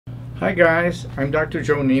Hi guys, I'm Dr.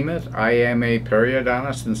 Joe Nemeth. I am a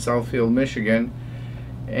periodontist in Southfield, Michigan,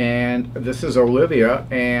 and this is Olivia,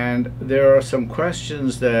 and there are some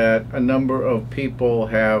questions that a number of people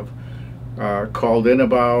have called in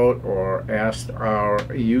about or asked our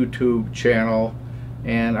YouTube channel,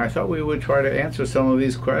 and I thought we would try to answer some of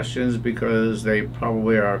these questions because they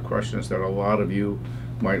probably are questions that a lot of you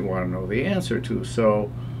might want to know the answer to.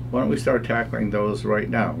 So why don't we start tackling those right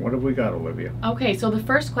now? What have we got, Olivia? Okay, so the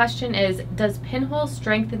first question is, does pinhole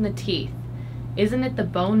strengthen the teeth? Isn't it the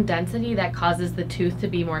bone density that causes the tooth to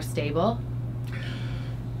be more stable?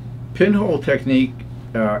 Pinhole technique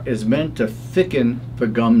is meant to thicken the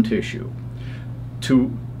gum tissue.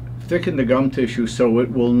 To thicken the gum tissue so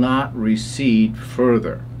it will not recede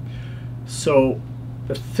further. So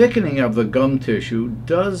the thickening of the gum tissue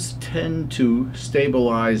does tend to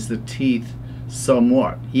stabilize the teeth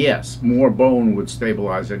somewhat. Yes, more bone would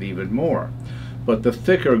stabilize it even more, but the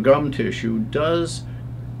thicker gum tissue does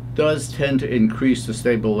tend to increase the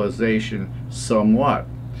stabilization somewhat.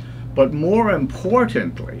 But more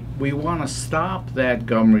importantly, we want to stop that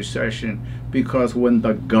gum recession, because when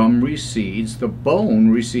the gum recedes, the bone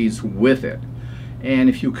recedes with it. And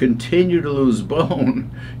if you continue to lose bone,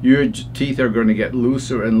 your teeth are going to get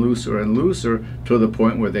looser and looser and looser to the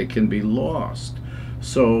point where they can be lost.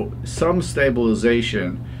 So some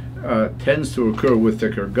stabilization tends to occur with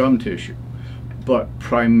thicker gum tissue, but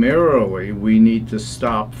primarily we need to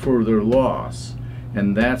stop further loss,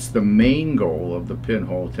 and that's the main goal of the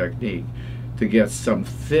pinhole technique, to get some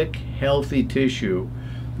thick, healthy tissue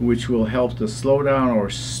which will help to slow down or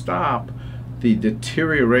stop the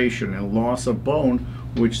deterioration and loss of bone,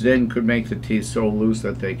 which then could make the teeth so loose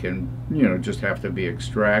that they can, just have to be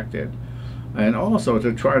extracted. And also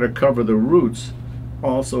to try to cover the roots,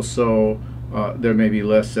 also so there may be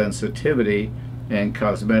less sensitivity, and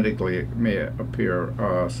cosmetically it may appear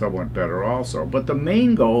somewhat better also. But the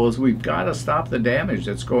main goal is we've got to stop the damage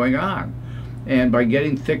that's going on, and by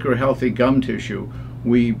getting thicker, healthy gum tissue,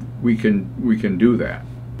 we can do that.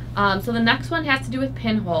 So the next one has to do with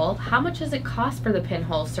pinhole. How much does it cost for the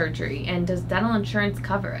pinhole surgery, and does dental insurance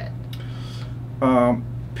cover it?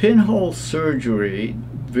 Pinhole surgery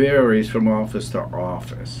varies from office to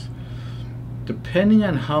office. Depending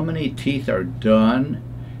on how many teeth are done,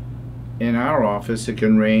 in our office it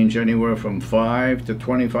can range anywhere from $5,000 to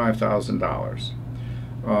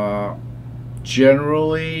 $25,000.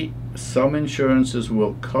 Generally, some insurances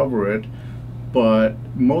will cover it, but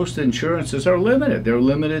most insurances are limited. They're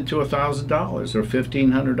limited to $1,000 or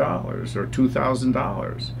 $1,500 or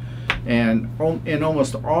 $2,000. And in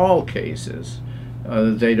almost all cases,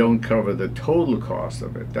 they don't cover the total cost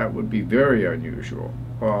of it. That would be very unusual.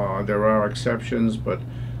 There are exceptions, but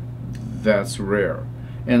that's rare.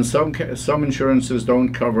 And some insurances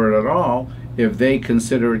don't cover it at all if they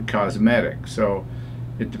consider it cosmetic. So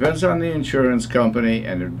it depends on the insurance company,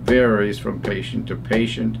 and it varies from patient to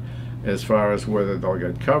patient as far as whether they'll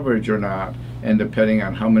get coverage or not, and depending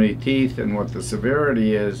on how many teeth and what the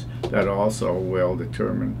severity is, that also will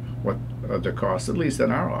determine what the cost, at least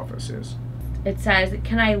in our office, is. It says,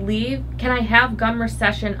 can I have gum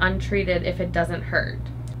recession untreated if it doesn't hurt?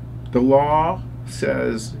 The law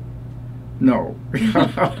says no.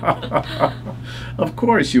 Of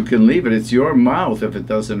course you can leave it. It's your mouth if it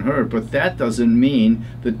doesn't hurt, but that doesn't mean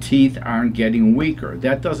the teeth aren't getting weaker.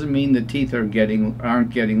 That doesn't mean the teeth aren't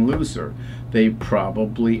getting looser. They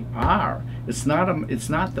probably are. It's not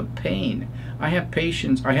the pain. I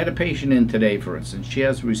had a patient in today, for instance. She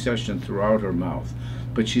has recession throughout her mouth,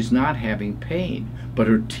 but she's not having pain, but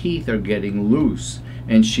her teeth are getting loose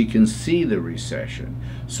and she can see the recession.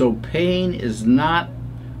 So pain is not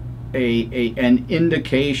an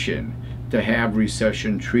indication to have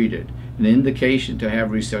recession treated. An indication to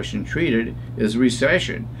have recession treated is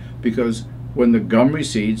recession, because when the gum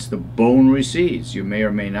recedes, the bone recedes. You may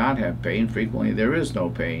or may not have pain. Frequently there is no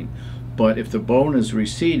pain, but if the bone is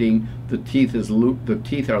receding, the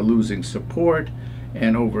teeth are losing support,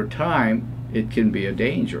 and over time it can be a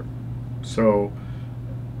danger. So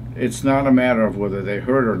it's not a matter of whether they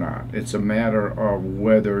hurt or not. It's a matter of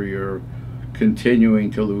whether you're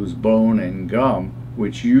continuing to lose bone and gum,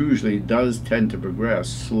 which usually does tend to progress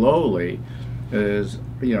slowly,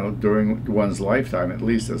 during one's lifetime, at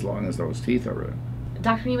least as long as those teeth are in.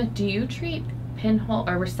 Dr. Nemeth, do you treat pinhole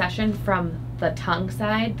or recession from the tongue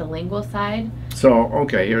side, the lingual side? So,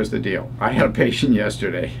 okay, here's the deal. I had a patient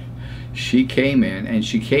yesterday. She came in, and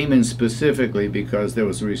she came in specifically because there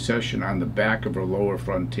was a recession on the back of her lower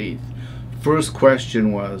front teeth. First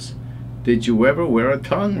question was, did you ever wear a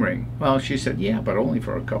tongue ring? Well, she said, yeah, but only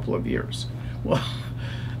for a couple of years. Well,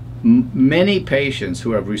 Many patients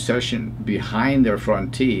who have recession behind their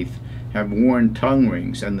front teeth have worn tongue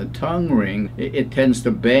rings, and the tongue ring, it tends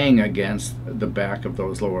to bang against the back of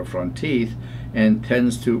those lower front teeth and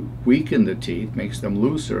tends to weaken the teeth, makes them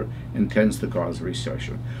looser, and tends to cause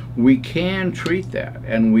recession. We can treat that,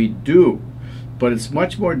 and we do, but it's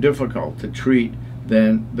much more difficult to treat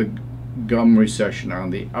than the gum recession on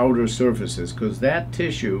the outer surfaces, because that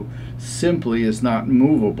tissue simply is not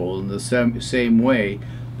movable in the same way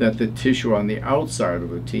that the tissue on the outside of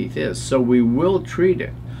the teeth is. So we will treat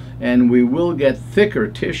it, and we will get thicker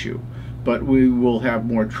tissue, but we will have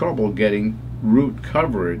more trouble getting root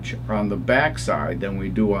coverage on the backside than we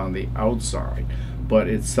do on the outside. But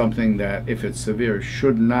it's something that, if it's severe,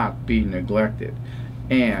 should not be neglected.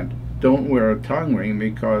 And don't wear a tongue ring,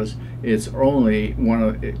 because it's only one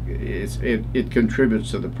of it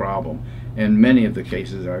contributes to the problem. And many of the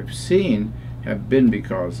cases I've seen have been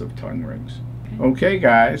because of tongue rings. Okay,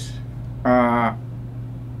 guys,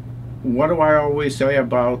 what do I always say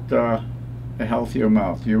about a healthier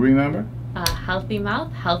mouth? You remember? A healthy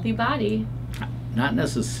mouth, healthy body. Not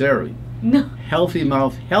necessarily. No. Healthy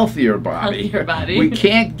mouth, healthier body. Healthier body. We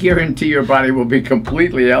can't guarantee your body will be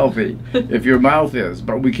completely healthy if your mouth is,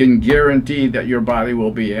 but we can guarantee that your body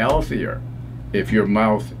will be healthier if your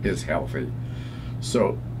mouth is healthy.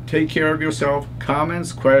 So take care of yourself.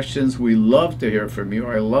 Comments, questions, we love to hear from you.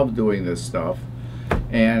 I love doing this stuff.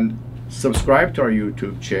 And subscribe to our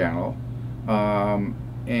YouTube channel.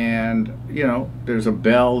 And, you know, there's a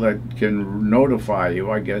bell that can notify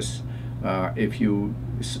you, I guess. If you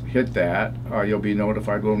hit that, you'll be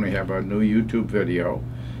notified when we have a new YouTube video,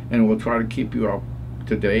 and we'll try to keep you up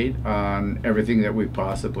to date on everything that we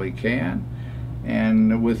possibly can.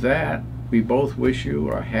 And with that, we both wish you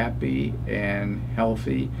a happy and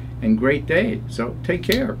healthy and great day. So take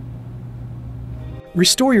care.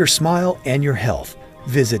 Restore your smile and your health.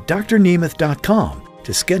 Visit drnemeth.com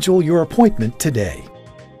to schedule your appointment today.